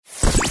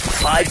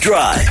5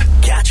 Drive.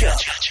 Catch up.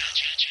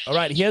 All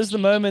right, here's the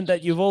moment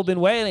that you've all been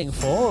waiting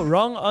for.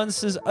 Wrong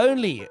answers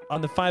only on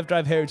the 5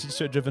 Drive Heritage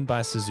Show driven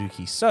by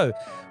Suzuki. So,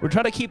 we're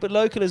trying to keep it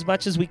local as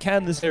much as we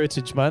can this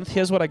Heritage Month.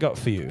 Here's what I got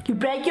for you. You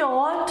break your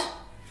heart,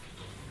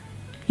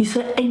 you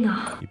say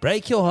Aina. You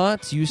break your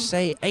heart, you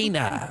say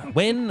Aina.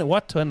 When,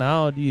 what, and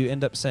how do you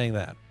end up saying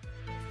that?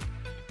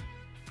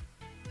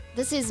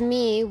 This is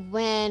me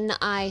when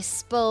I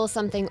spill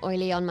something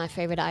oily on my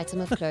favorite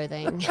item of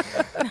clothing.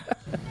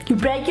 You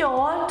break your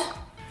heart,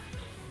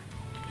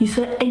 you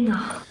say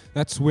Aina.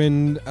 That's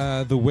when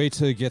the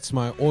waiter gets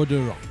my order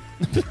wrong.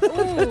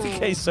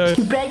 Okay, so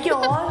You break your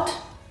heart,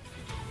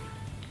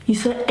 you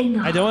say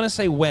Aina. I don't want to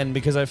say when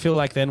because I feel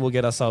like then we'll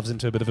get ourselves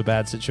into a bit of a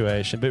bad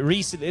situation. But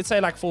recently, let's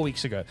say like 4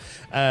 weeks ago,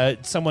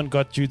 someone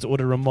got Jude's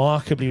order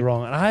remarkably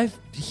wrong. And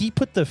he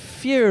put the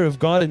fear of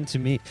God into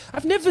me.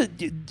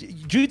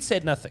 Jude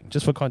said nothing,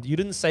 just for context. You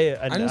didn't say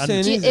I didn't say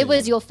anything. It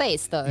was your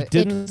face, though. You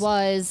didn't? It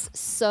was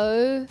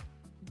so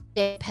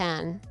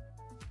deadpan.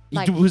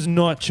 Like, it was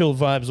not chill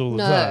vibes all the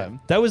No. time.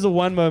 That was the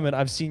one moment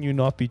I've seen you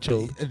not be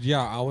chill.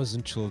 Yeah, I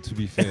wasn't chill, to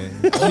be fair.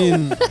 I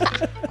mean,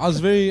 I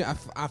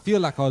feel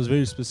like I was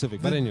very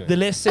specific. But anyway. The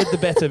less said, the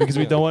better, because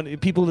we don't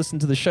want people listen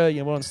to the show.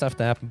 You want stuff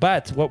to happen.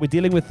 But what we're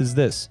dealing with is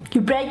this.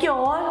 You break your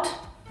heart,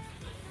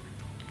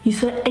 you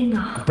say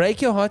Aina. Break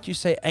your heart, you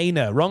say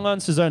Aina. Wrong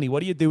answers only.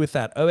 What do you do with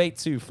that?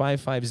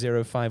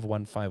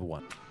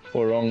 082-550-5151.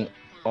 For wrong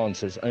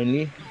answers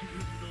only,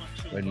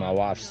 when my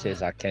wife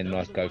says I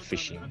cannot go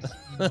fishing.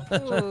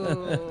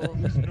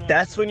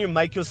 That's when you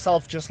make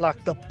yourself just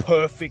like the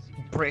perfect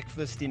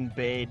breakfast in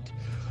bed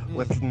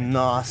with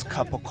nice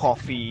cup of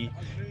coffee,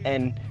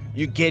 and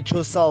you get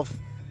yourself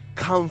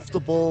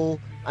comfortable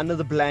under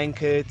the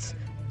blankets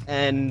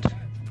and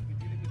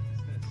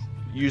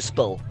you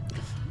spill.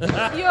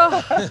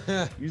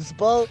 You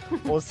spill,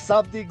 or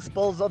something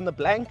spills on the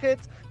blanket.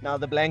 Now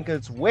the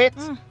blanket's wet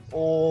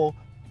or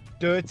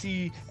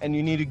dirty and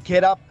you need to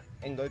get up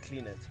and go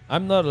clean it.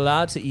 I'm not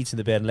allowed to eat in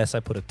the bed unless I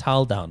put a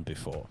towel down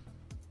before.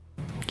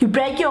 You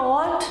break your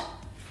heart,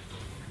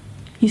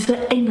 you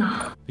say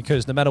Aina.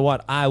 Because no matter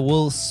what, I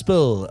will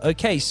spill.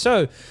 Okay,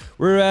 so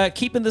we're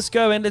keeping this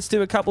going. Let's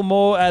do a couple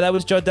more. That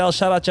was Jardel.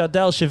 Shout out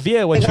Jardel.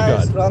 Shavir, what you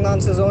got? Wrong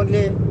answers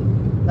only.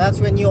 That's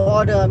when you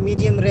order a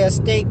medium rare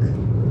steak,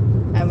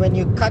 and when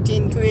you cut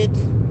into it,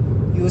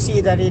 you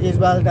see that it is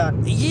well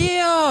done.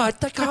 Yeah,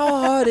 like how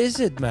hard is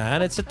it,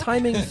 man? It's a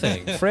timing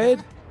thing.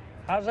 Fred?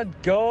 How's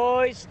it,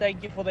 guys?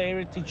 Thank you for the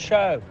Heritage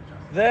Show.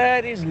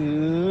 That is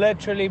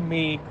literally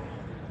me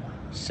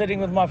sitting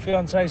with my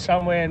fiance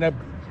somewhere, and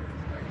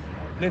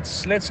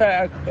let's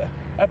say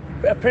a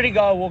pretty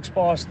girl walks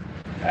past,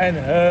 and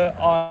her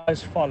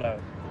eyes follow.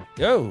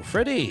 Yo,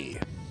 Freddie.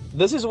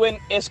 This is when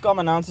Eskom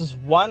announces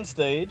one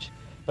stage,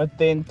 but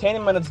then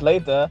 10 minutes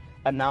later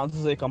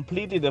announces a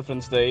completely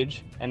different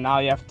stage, and now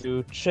you have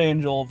to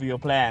change all of your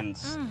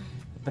plans.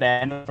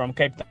 Brandon from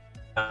Cape Town.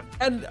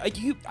 And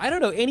I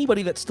don't know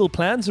anybody that still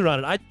plans around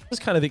it. I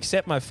just kind of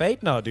accept my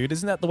fate now, dude.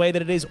 Isn't that the way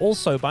that it is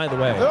also, by the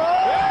way?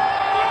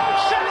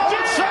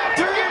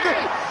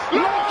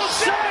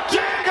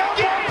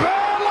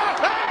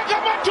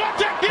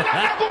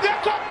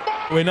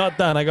 We're not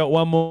done. I got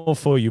one more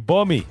for you.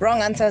 Bommy.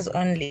 Wrong answers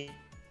only.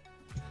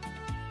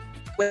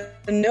 Well,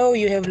 no,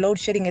 you have load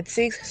shedding at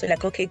 6, so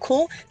like, okay,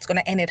 cool, it's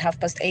gonna end at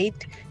 8:30.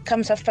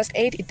 Comes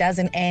 8:30, it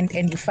doesn't end,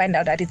 and you find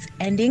out that it's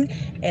ending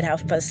at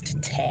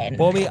 10:30.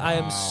 Bommy, I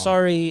am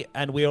sorry,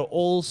 and we are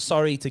all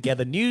sorry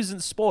together. News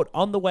and sport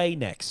on the way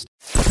next.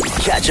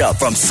 Catch up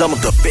from some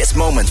of the best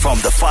moments from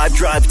the 5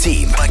 Drive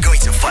team by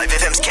going to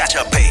 5FM's catch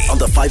up page on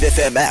the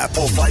 5FM app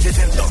or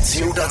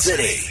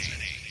 5FM.co.za.